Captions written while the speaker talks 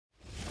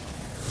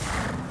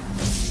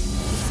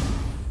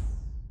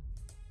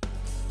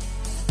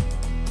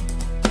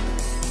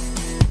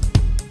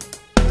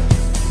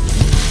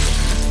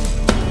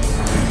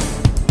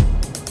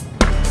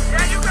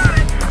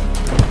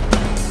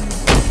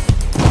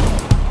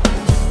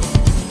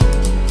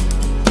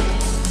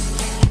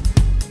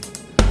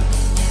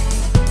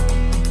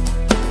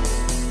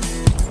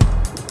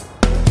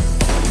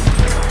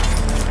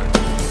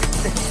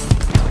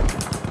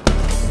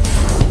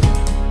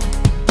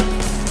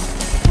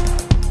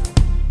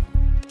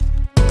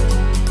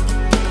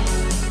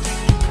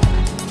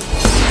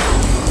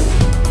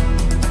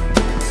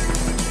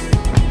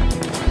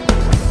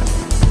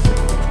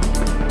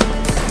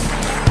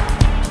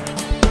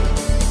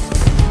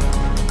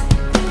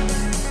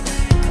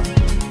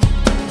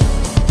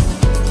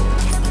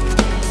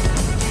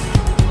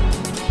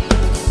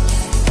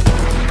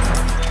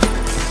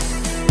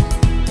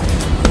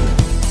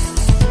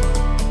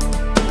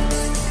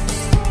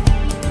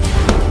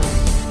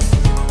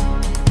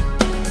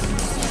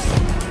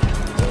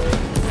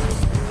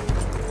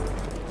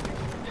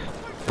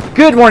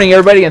Good morning,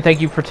 everybody, and thank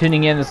you for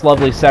tuning in this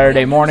lovely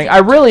Saturday morning. I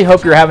really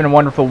hope you're having a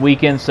wonderful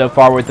weekend so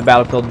far with the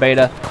Battlefield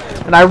Beta,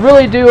 and I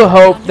really do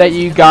hope that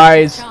you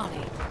guys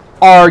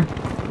are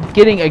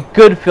getting a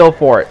good feel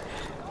for it.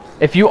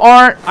 If you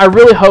aren't, I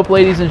really hope,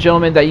 ladies and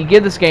gentlemen, that you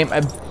give this game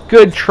a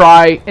good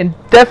try, and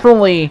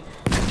definitely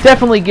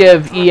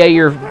give EA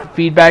your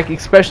feedback,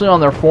 especially on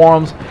their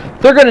forums.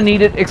 They're going to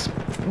need it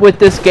with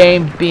this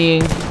game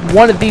being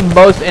one of the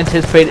most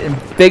anticipated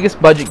and biggest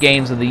budget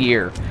games of the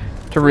year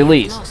to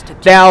release.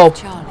 Now,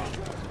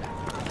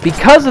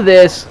 because of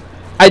this,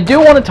 I do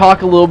want to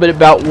talk a little bit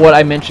about what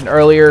I mentioned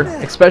earlier,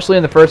 especially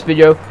in the first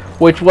video,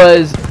 which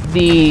was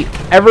the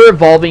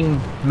ever-evolving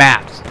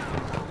maps.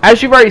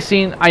 As you've already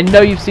seen, I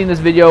know you've seen this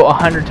video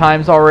 100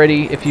 times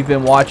already if you've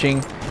been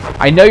watching.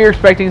 I know you're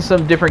expecting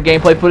some different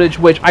gameplay footage,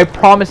 which I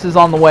promise is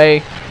on the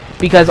way,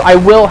 because I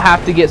will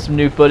have to get some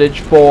new footage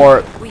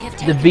for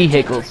the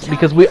vehicles,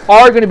 because we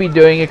are going to be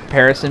doing a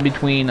comparison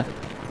between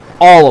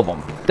all of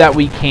them that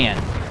we can.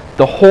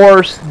 The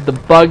horse, the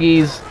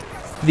buggies,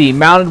 the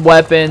mounted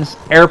weapons,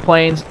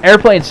 airplanes.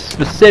 Airplanes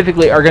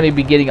specifically are going to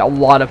be getting a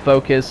lot of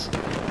focus.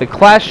 The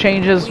class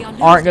changes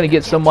aren't going to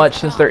get so much,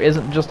 since there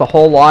isn't just a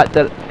whole lot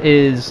that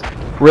is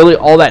really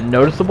all that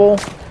noticeable.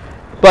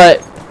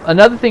 But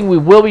another thing we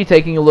will be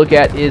taking a look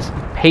at is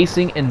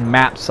pacing and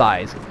map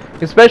size,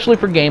 especially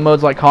for game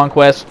modes like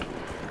Conquest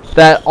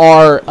that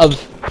are of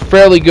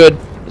fairly good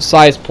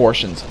size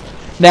portions.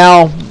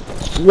 Now,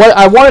 what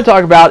I want to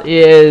talk about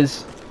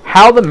is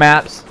how the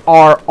maps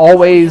are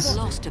always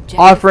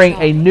offering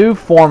a new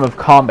form of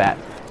combat.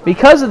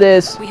 Because of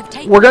this,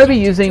 we're going to be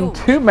using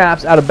two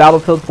maps out of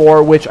Battlefield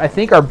 4, which I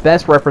think are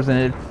best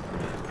represented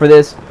for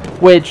this,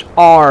 which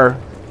are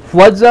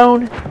Flood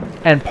Zone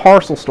and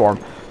Parcel Storm.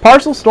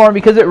 Parcel Storm,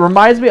 because it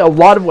reminds me a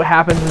lot of what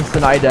happens in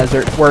Sinai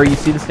Desert, where you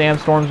see the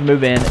sandstorms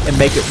move in and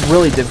make it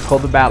really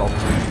difficult to battle.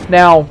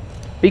 Now,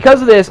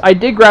 because of this, I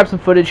did grab some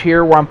footage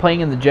here where I'm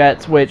playing in the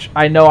jets, which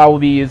I know I will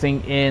be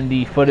using in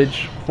the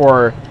footage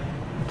for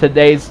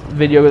today's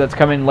video that's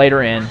coming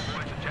later in,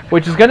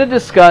 which is going to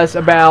discuss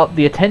about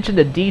the attention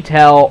to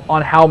detail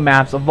on how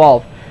maps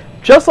evolve.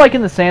 Just like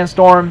in the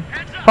Sandstorm,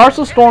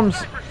 Parcel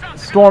Storm's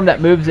storm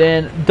that moves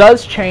in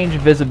does change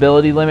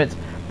visibility limits,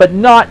 but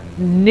not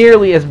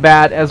nearly as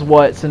bad as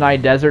what Sinai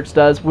Deserts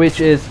does,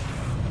 which is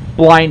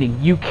blinding.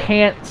 You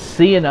can't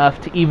see enough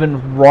to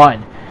even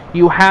run.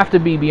 You have to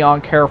be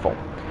beyond careful.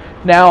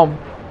 Now,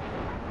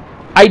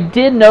 I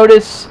did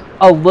notice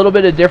a little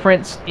bit of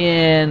difference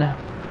in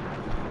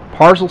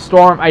Parcel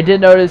Storm. I did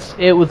notice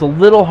it was a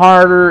little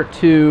harder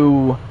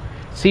to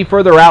see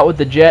further out with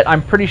the jet.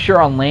 I'm pretty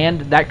sure on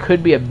land that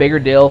could be a bigger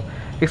deal,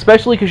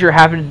 especially because you're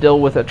having to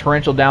deal with a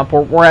torrential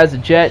downpour, whereas a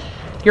jet,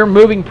 you're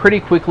moving pretty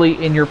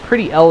quickly and you're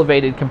pretty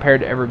elevated compared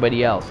to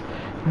everybody else.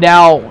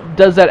 Now,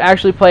 does that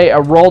actually play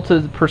a role to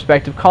the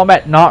perspective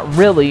combat? Not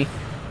really,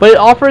 but it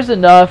offers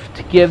enough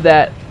to give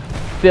that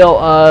feel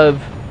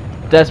of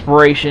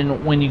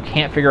desperation when you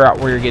can't figure out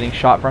where you're getting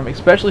shot from,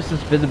 especially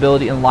since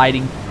visibility and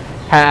lighting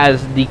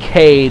has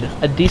decayed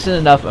a decent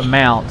enough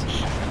amount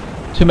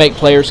to make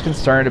players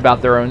concerned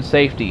about their own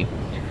safety.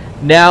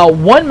 Now,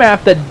 one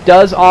map that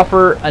does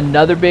offer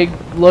another big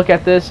look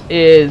at this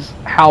is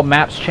how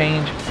maps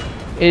change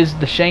is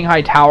the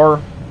Shanghai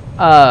Tower.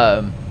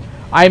 I'm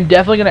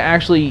definitely going to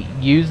actually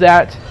use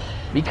that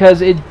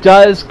because it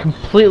does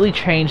completely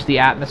change the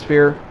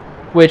atmosphere,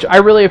 which I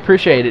really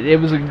appreciated. It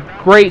was a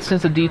great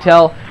sense of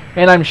detail,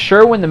 and I'm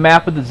sure when the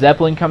map with the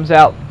Zeppelin comes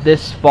out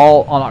this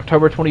fall on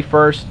October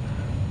 21st,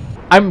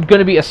 I'm going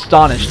to be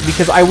astonished,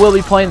 because I will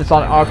be playing this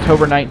on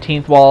October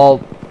 19th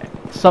while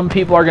some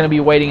people are going to be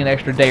waiting an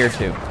extra day or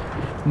two.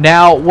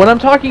 Now, what I'm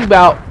talking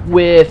about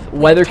with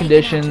weather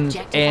conditions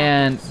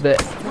and the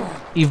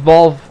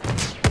evolved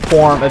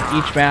form of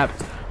each map,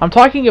 I'm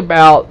talking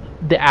about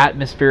the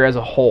atmosphere as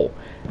a whole.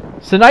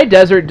 Sinai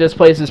Desert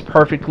displays this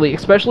perfectly,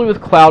 especially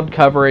with cloud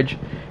coverage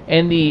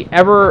and the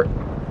ever-growing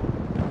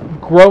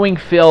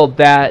feel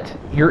that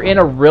you're in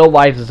a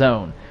real-life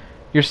zone.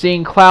 You're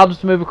seeing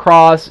clouds move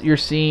across, you're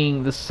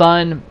seeing the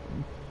sun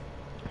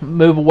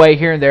move away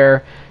here and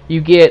there.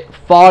 You get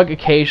fog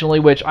occasionally,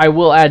 which I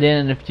will add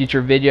in a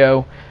future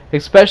video,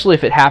 especially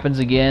if it happens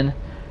again,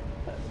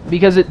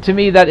 because to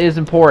me that is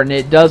important.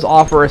 It does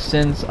offer a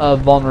sense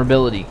of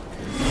vulnerability.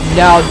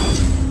 Now,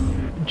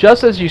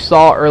 just as you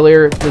saw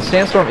earlier, the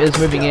sandstorm is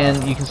moving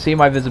in. You can see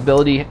my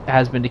visibility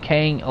has been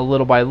decaying a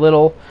little by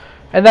little,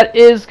 and that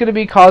is going to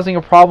be causing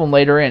a problem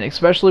later in,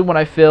 especially when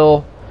I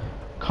feel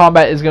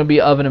combat is going to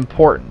be of an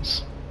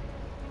importance.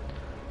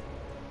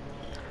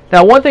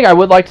 Now, one thing I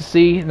would like to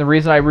see, and the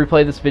reason I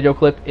replay this video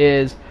clip,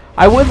 is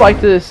I would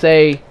like to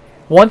say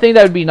one thing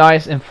that would be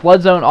nice, and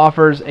Flood Zone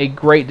offers a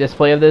great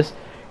display of this,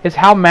 is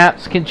how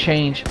maps can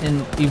change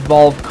and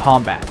evolve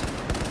combat.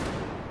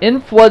 In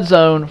Flood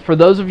Zone, for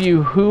those of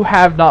you who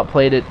have not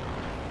played it,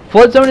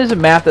 Flood Zone is a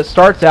map that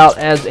starts out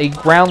as a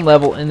ground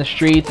level in the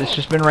streets. It's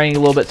just been raining a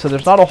little bit, so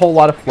there's not a whole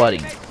lot of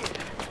flooding.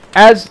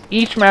 As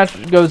each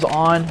match goes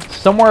on,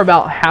 somewhere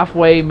about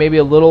halfway, maybe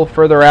a little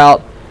further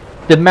out,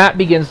 the map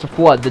begins to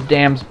flood. The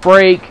dams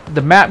break.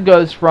 The map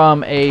goes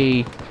from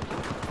a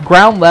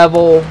ground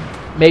level,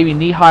 maybe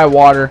knee-high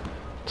water,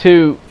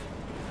 to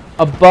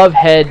above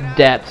head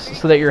depths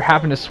so that you're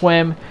having to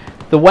swim.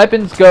 The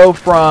weapons go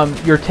from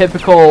your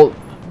typical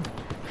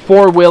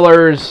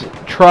four-wheelers,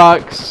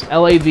 trucks,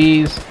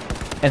 LAVs,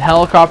 and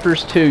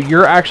helicopters to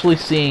you're actually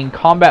seeing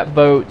combat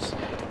boats.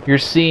 You're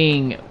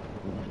seeing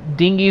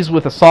dinghies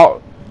with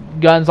assault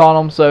guns on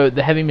them, so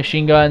the heavy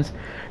machine guns.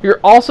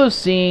 You're also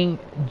seeing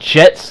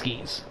jet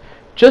skis,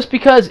 just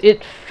because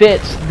it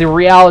fits the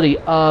reality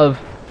of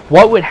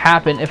what would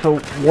happen if a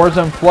war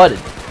zone flooded.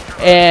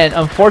 And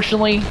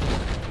unfortunately,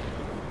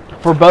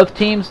 for both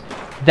teams,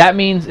 that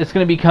means it's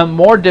going to become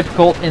more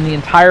difficult, and the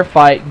entire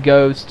fight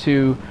goes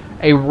to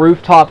a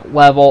rooftop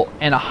level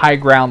and a high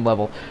ground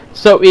level.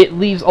 So it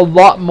leaves a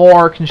lot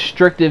more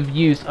constrictive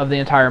use of the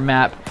entire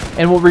map,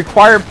 and will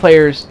require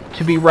players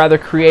to be rather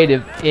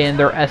creative in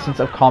their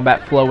essence of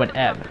combat flow and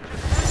ebb.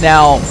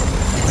 Now,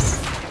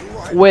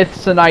 with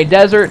Sinai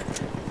Desert,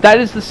 that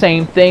is the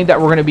same thing that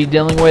we're going to be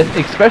dealing with,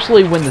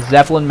 especially when the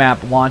Zeppelin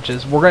map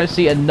launches. We're going to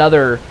see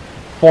another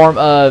form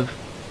of,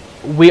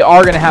 we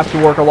are going to have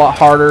to work a lot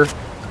harder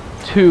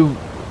to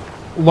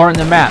learn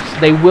the maps.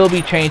 They will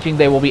be changing,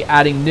 they will be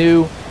adding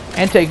new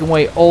and taking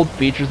away old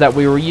features that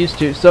we were used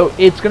to. So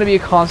it's going to be a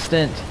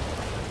constant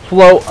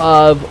flow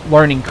of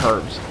learning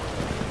curves.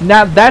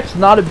 Now, that's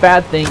not a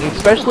bad thing,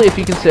 especially if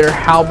you consider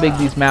how big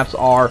these maps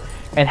are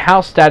and how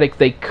static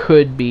they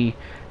could be,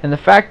 and the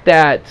fact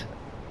that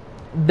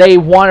they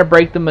want to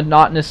break the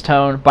monotonous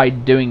tone by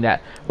doing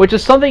that, which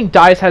is something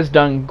DICE has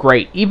done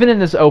great, even in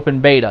this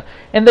open beta,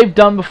 and they've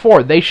done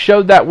before. They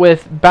showed that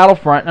with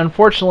Battlefront.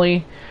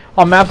 Unfortunately,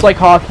 on maps like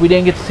Hoth, we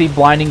didn't get to see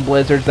blinding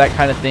blizzards, that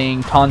kind of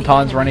thing,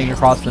 tauntauns running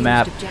across the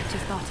map.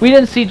 We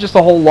didn't see just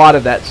a whole lot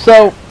of that.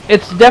 So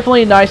it's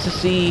definitely nice to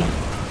see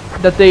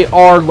that they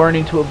are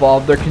learning to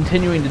evolve. They're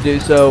continuing to do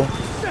so.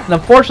 And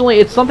unfortunately,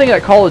 it's something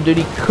that Call of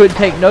Duty could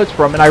take notes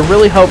from, and I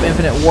really hope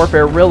Infinite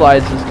Warfare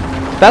realizes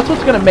that's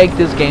what's going to make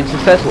this game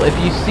successful. If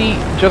you see,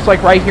 just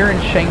like right here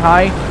in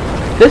Shanghai,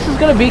 this is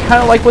going to be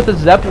kind of like what the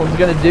Zeppelin's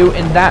going to do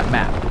in that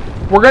map.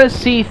 We're going to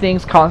see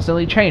things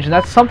constantly change, and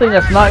that's something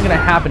that's not going to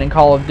happen in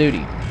Call of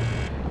Duty.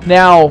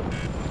 Now,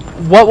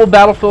 what will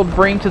Battlefield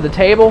bring to the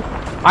table?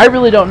 I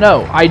really don't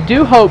know. I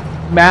do hope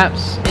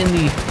maps in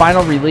the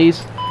final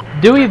release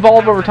do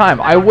evolve over time.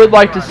 I would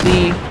like to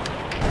see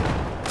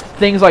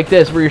things like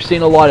this, where you're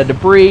seeing a lot of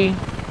debris,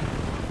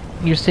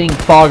 you're seeing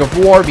fog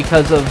of war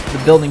because of the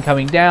building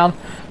coming down.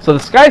 So the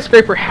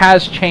skyscraper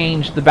has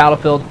changed the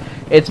battlefield.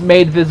 It's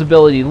made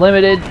visibility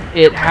limited.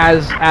 It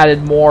has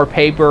added more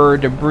paper,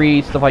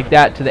 debris, stuff like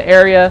that to the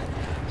area.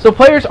 So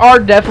players are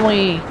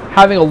definitely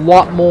having a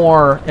lot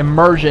more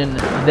immersion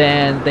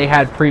than they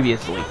had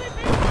previously.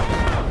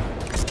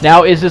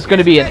 Now, is this going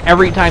to be an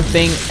every time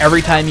thing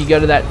every time you go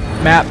to that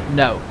map?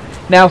 No.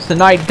 Now,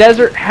 Sinai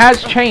Desert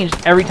has changed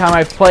every time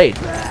I've played.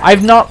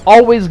 I've not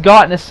always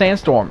gotten a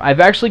sandstorm. I've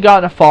actually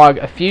gotten a fog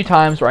a few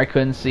times where I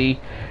couldn't see.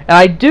 And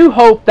I do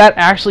hope that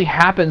actually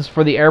happens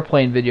for the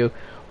airplane video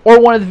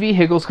or one of the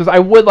vehicles, because I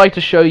would like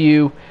to show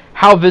you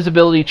how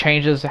visibility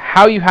changes,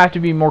 how you have to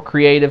be more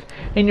creative,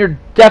 and you're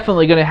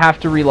definitely going to have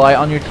to rely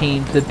on your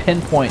team to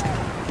pinpoint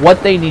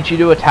what they need you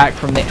to attack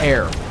from the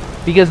air,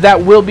 because that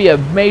will be a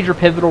major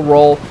pivotal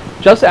role,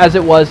 just as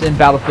it was in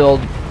Battlefield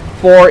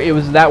 4. It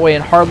was that way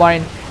in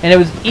Hardline, and it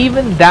was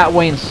even that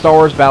way in Star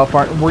Wars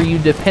Battlefront, where you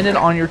depended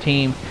on your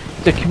team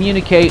to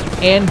communicate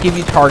and give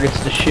you targets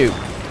to shoot.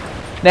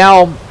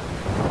 Now,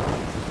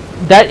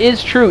 that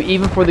is true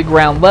even for the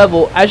ground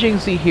level. As you can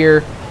see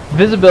here,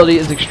 visibility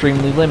is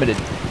extremely limited.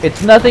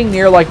 It's nothing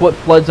near like what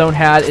Flood Zone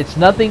had. It's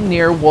nothing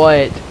near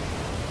what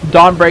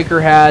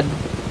Dawnbreaker had.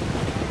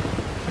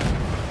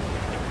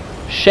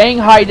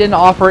 Shanghai didn't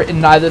offer it,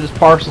 and neither does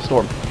Parcel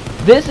Storm.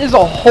 This is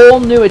a whole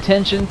new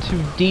attention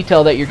to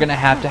detail that you're going to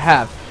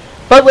have.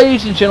 But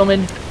ladies and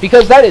gentlemen,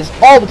 because that is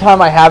all the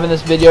time I have in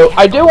this video,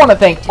 I do want to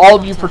thank all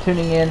of you for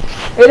tuning in.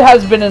 It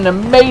has been an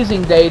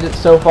amazing day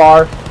so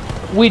far.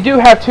 We do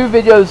have 2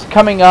 videos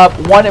coming up.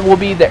 One, it will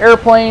be the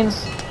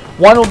airplanes,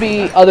 one will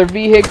be other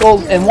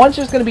vehicles, and one's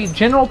just going to be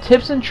general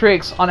tips and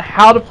tricks on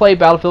how to play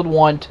Battlefield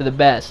 1 to the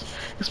best,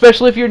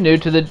 especially if you're new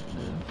to the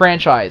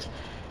franchise.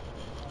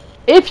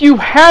 If you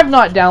have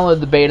not downloaded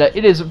the beta,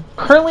 it is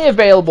currently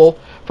available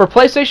for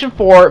PlayStation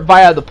 4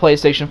 via the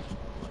PlayStation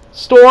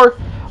Store.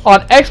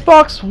 On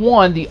Xbox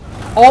One, the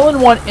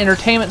all-in-one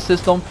entertainment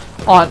system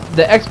on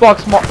the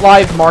Xbox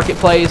Live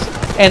Marketplace,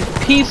 and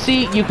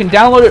PC, you can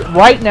download it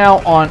right now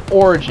on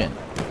Origin.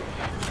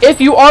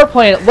 If you are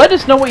playing it, let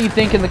us know what you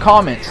think in the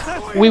comments.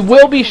 We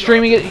will be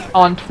streaming it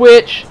on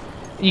Twitch.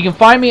 You can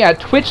find me at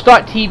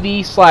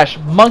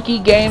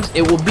twitch.tv/monkeygames.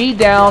 It will be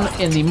down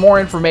in the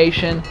more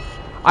information.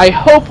 I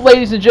hope,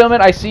 ladies and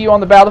gentlemen, I see you on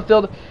the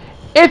battlefield.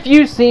 If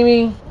you see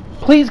me,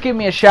 please give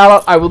me a shout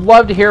out. I would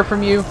love to hear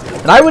from you,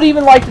 and I would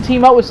even like to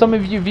team up with some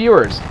of you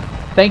viewers.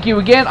 Thank you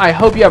again. I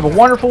hope you have a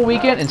wonderful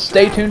weekend, and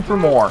stay tuned for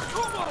more.